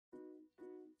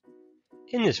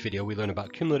In this video, we learn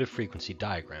about cumulative frequency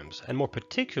diagrams, and more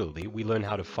particularly, we learn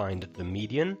how to find the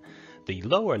median, the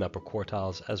lower and upper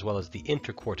quartiles, as well as the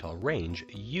interquartile range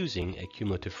using a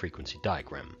cumulative frequency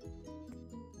diagram.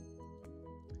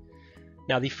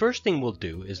 Now, the first thing we'll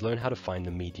do is learn how to find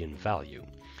the median value.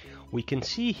 We can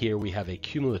see here we have a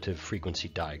cumulative frequency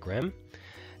diagram,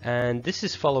 and this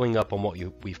is following up on what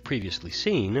we've previously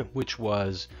seen, which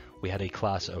was we had a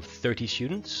class of 30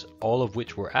 students, all of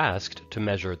which were asked to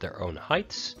measure their own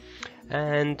heights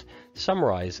and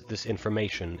summarize this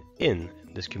information in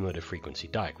this cumulative frequency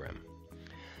diagram.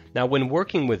 Now, when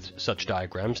working with such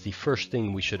diagrams, the first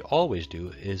thing we should always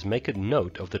do is make a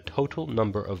note of the total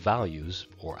number of values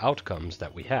or outcomes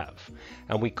that we have,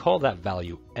 and we call that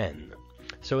value n.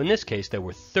 So in this case, there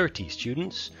were 30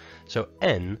 students, so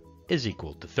n is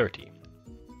equal to 30.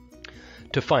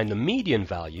 To find the median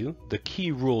value, the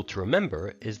key rule to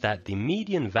remember is that the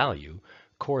median value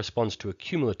corresponds to a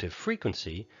cumulative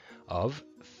frequency of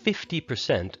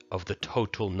 50% of the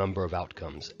total number of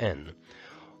outcomes, n.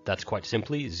 That's quite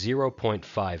simply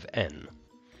 0.5n.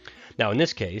 Now in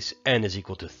this case, n is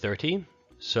equal to 30,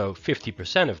 so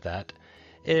 50% of that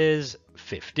is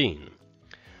 15.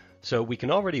 So we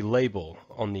can already label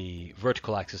on the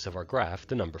vertical axis of our graph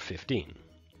the number 15.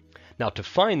 Now to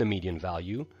find the median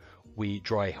value, we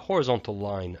draw a horizontal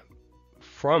line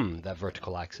from that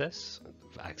vertical axis,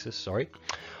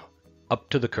 up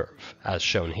to the curve, as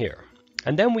shown here.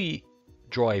 And then we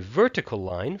draw a vertical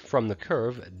line from the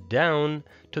curve down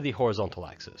to the horizontal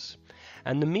axis.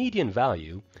 And the median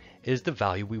value is the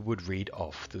value we would read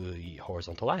off the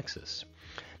horizontal axis.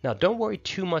 Now, don't worry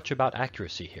too much about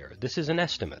accuracy here. This is an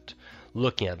estimate.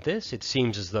 Looking at this, it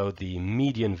seems as though the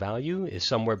median value is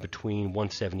somewhere between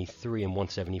 173 and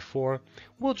 174.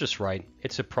 We'll just write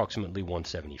it's approximately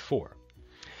 174.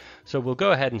 So we'll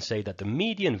go ahead and say that the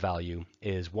median value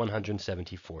is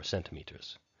 174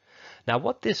 centimeters. Now,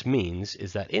 what this means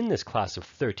is that in this class of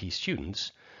 30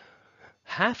 students,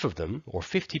 half of them, or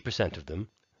 50% of them,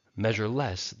 measure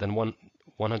less than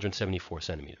 174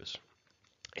 centimeters.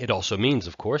 It also means,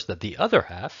 of course, that the other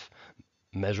half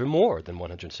measure more than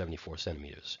 174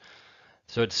 centimeters.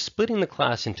 So it's splitting the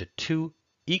class into two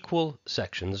equal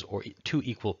sections, or two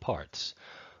equal parts.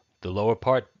 The lower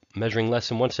part measuring less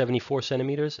than 174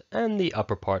 centimeters, and the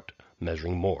upper part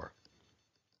measuring more.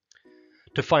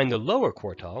 To find the lower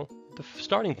quartile, the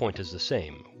starting point is the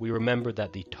same. We remember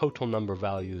that the total number of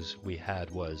values we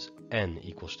had was n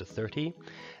equals to 30,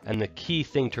 and the key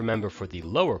thing to remember for the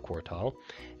lower quartile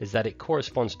is that it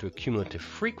corresponds to a cumulative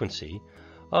frequency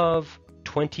of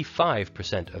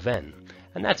 25% of n,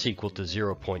 and that's equal to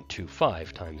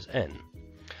 0.25 times n.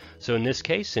 So in this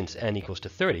case, since n equals to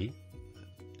 30,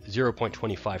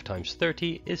 0.25 times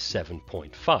 30 is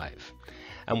 7.5,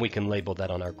 and we can label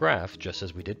that on our graph just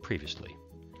as we did previously.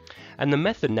 And the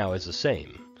method now is the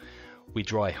same. We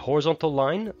draw a horizontal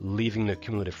line, leaving the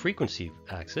cumulative frequency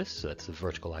axis, so that's the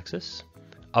vertical axis,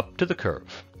 up to the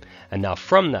curve. And now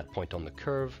from that point on the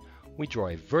curve, we draw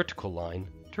a vertical line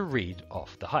to read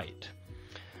off the height.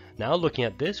 Now looking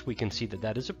at this, we can see that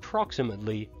that is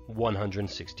approximately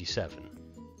 167.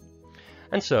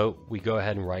 And so we go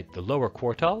ahead and write the lower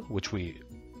quartile, which we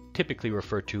typically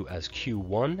refer to as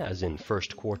Q1, as in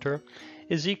first quarter,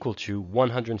 is equal to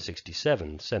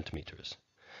 167 centimeters.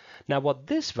 Now what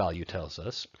this value tells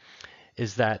us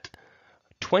is that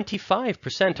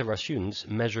 25% of our students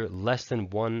measure less than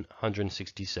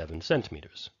 167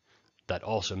 centimeters. That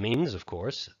also means, of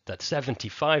course, that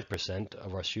 75%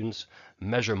 of our students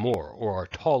measure more or are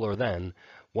taller than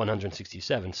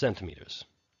 167 centimeters.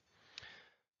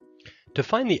 To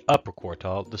find the upper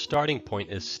quartile, the starting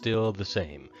point is still the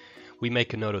same. We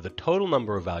make a note of the total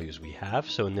number of values we have.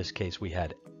 So in this case, we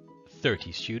had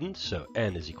 30 students, so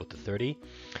n is equal to 30.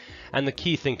 And the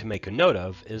key thing to make a note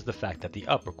of is the fact that the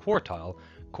upper quartile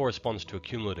corresponds to a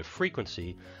cumulative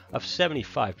frequency of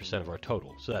 75% of our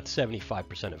total. So that's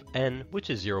 75% of n, which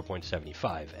is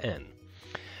 0.75 n.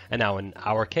 And now in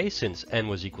our case, since n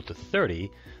was equal to 30,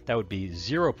 that would be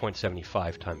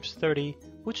 0.75 times 30,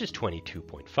 which is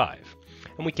 22.5.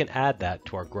 And we can add that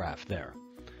to our graph there.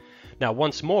 Now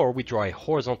once more, we draw a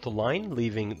horizontal line,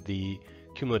 leaving the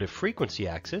cumulative frequency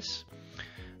axis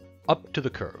up to the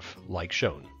curve, like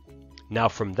shown. Now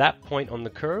from that point on the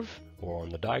curve, or on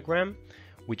the diagram,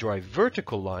 we draw a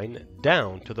vertical line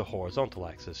down to the horizontal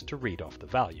axis to read off the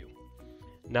value.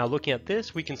 Now looking at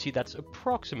this, we can see that's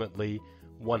approximately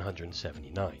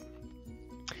 179.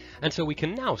 And so we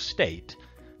can now state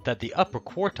that the upper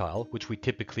quartile, which we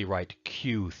typically write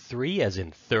Q3 as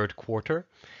in third quarter,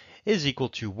 is equal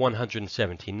to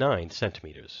 179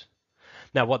 centimeters.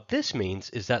 Now what this means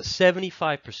is that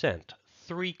 75%,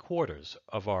 3/4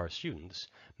 of our students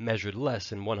measured less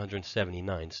than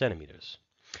 179 centimeters.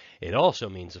 It also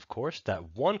means, of course,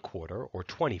 that 1/4 or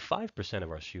 25%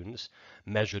 of our students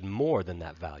measured more than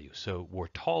that value, so were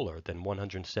taller than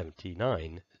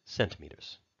 179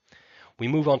 centimeters. We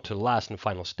move on to the last and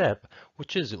final step,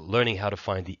 which is learning how to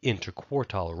find the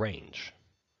interquartile range.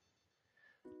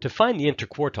 To find the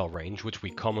interquartile range, which we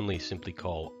commonly simply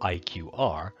call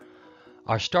IQR,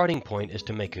 our starting point is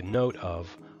to make a note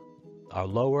of our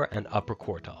lower and upper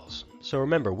quartiles. So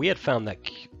remember, we had found that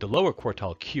the lower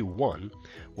quartile Q1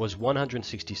 was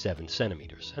 167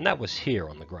 centimeters, and that was here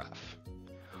on the graph.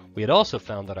 We had also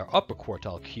found that our upper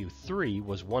quartile Q3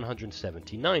 was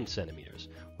 179 centimeters,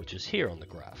 which is here on the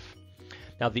graph.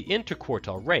 Now the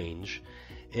interquartile range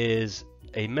is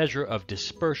a measure of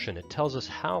dispersion. It tells us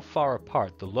how far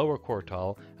apart the lower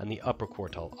quartile and the upper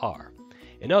quartile are.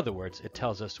 In other words, it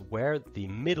tells us where the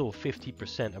middle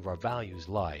 50% of our values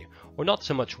lie, or not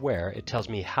so much where, it tells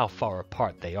me how far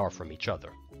apart they are from each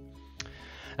other.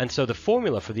 And so the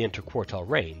formula for the interquartile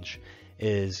range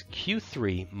is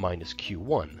Q3 minus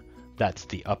Q1. That's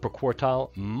the upper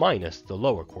quartile minus the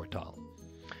lower quartile.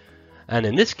 And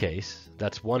in this case,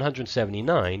 that's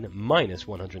 179 minus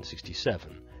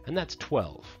 167, and that's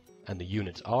 12. And the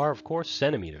units are, of course,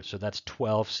 centimeters, so that's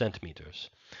 12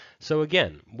 centimeters. So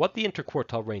again, what the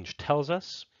interquartile range tells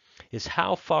us is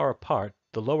how far apart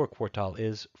the lower quartile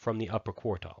is from the upper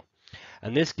quartile.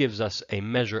 And this gives us a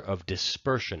measure of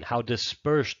dispersion, how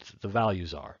dispersed the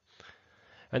values are.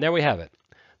 And there we have it.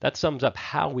 That sums up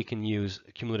how we can use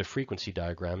cumulative frequency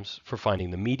diagrams for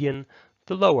finding the median,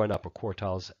 the lower and upper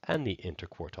quartiles, and the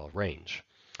interquartile range.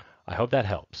 I hope that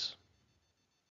helps.